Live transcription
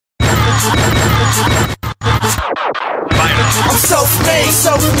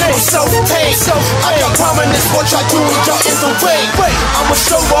self-paid. I got prominence, what y'all doing, y'all in the way. I'ma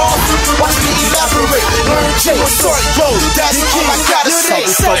show off, watch me elaborate. Learn to assort, yo, that's all I gotta say.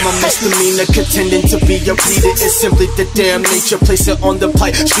 For my misdemeanor, contending to be a pleader is simply the damn nature. Place it on the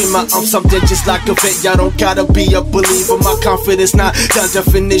pipe, scream out I'm something just like a vet. Y'all don't gotta be a believer. My confidence not the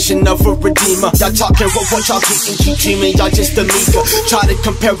definition of a redeemer. Y'all talking about what y'all getting, keep dreaming. Y'all just a meager. Try to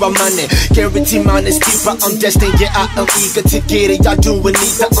compare our money, guarantee mine is deeper. I'm destined, yeah, I am eager to get it. Y'all doing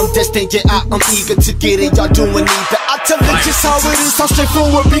neither. I'm destined, yeah, I am eager to get it. Y'all doing neither. I tell it just how it is, I'm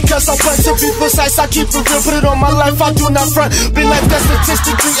straightforward because I plan to be precise. I keep it real, put it on my life, I do not front. Been like that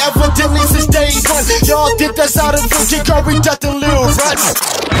statistically, evidently since day one. Y'all did that's out of view, get curry, death and little runs.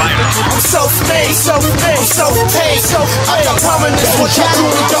 I'm self-made, I'm self-paid. I got prominence, what y'all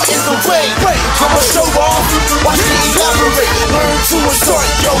doing, y'all in the way. I'ma show off, watch me elaborate. Learn to assort,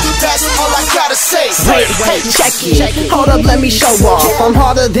 yo, that's all I gotta say. Wait, check it. Hold up, let me show off. I'm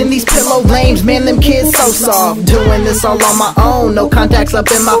harder than these pillow lames, man, them kids so soft. Doing this all on my own, no contacts up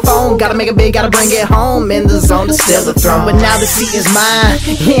in my phone. Gotta make it big, gotta bring it home. In the zone to steal the throne. But now the seat is mine,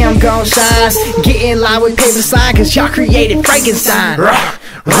 yeah, I'm gon' shine. Get in line with paper sign, cause y'all created Frankenstein.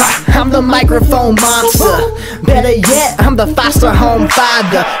 I'm the microphone monster. Better yet, I'm the foster home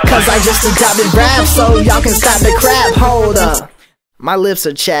father. Cause I just adopted rap, so y'all can stop the crap. Hold up, my lips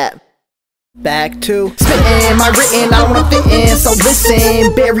are chapped. Back to spittin', my written, I don't wanna fit in. So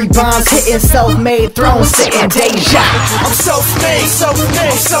listen, Barry Bonds hitting, self-made, throne sitting, Deja. I'm self-made,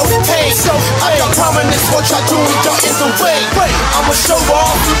 self-paid. I got prominence, what y'all doing, y'all in the way. I'ma show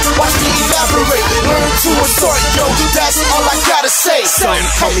off, watch me elaborate. Learn to assort, yo, that's all I gotta say. Some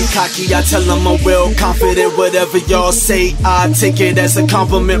call me cocky, I tell them I'm well confident. Whatever y'all say, I take it as a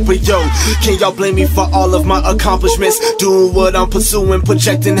compliment. But yo, can y'all blame me for all of my accomplishments? Doing what I'm pursuing,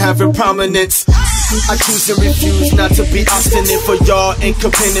 projecting, having prominence. I choose and refuse not to be obstinate. For y'all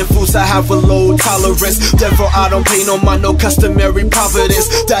incompetent fools, I have a low tolerance. Therefore I don't pay no mind, no customary providence.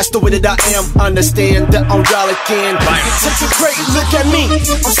 That's the way that I am, understand that I'm rollicking. Take a great look at me,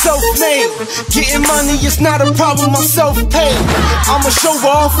 I'm self-made. Getting money is not a problem, I'm self-paid. I'ma show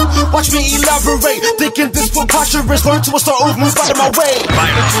off, watch me elaborate. Thinking this preposterous, learn to start over, move out of my way.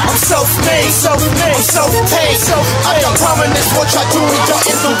 I'm self-made, I'm self-paid. I got prominence, what y'all doing, y'all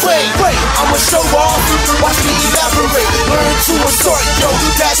in the way. I'ma show off, watch me elaborate. Learn to assort, yo,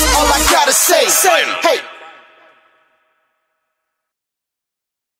 that's all I gotta say. Hey.